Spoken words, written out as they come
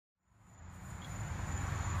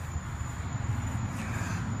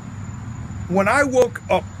When I woke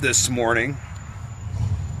up this morning,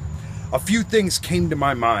 a few things came to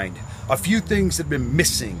my mind. A few things have been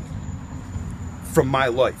missing from my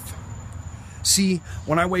life. See,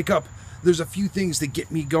 when I wake up, there's a few things that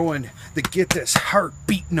get me going, that get this heart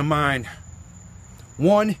beating of mine.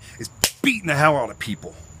 One is beating the hell out of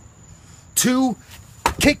people. Two,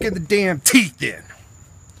 kicking the damn teeth in.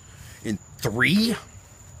 And three,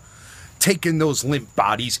 taking those limp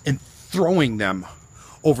bodies and throwing them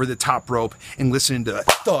over the top rope and listening to a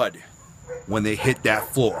thud when they hit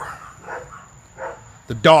that floor.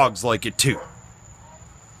 The dogs like it too.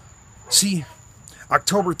 See,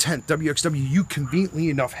 October 10th, WXW, you conveniently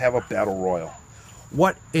enough have a battle royal.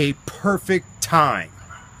 What a perfect time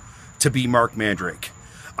to be Marc Mandrake.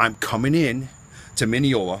 I'm coming in to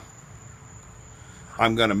Mineola.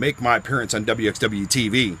 I'm going to make my appearance on WXW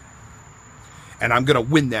TV. And I'm going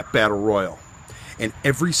to win that battle royal. And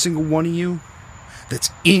every single one of you that's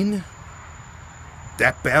in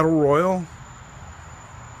that battle royal,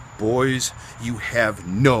 boys, you have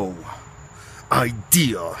no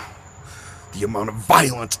idea the amount of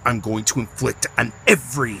violence I'm going to inflict on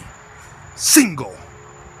every single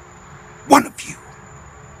one of you.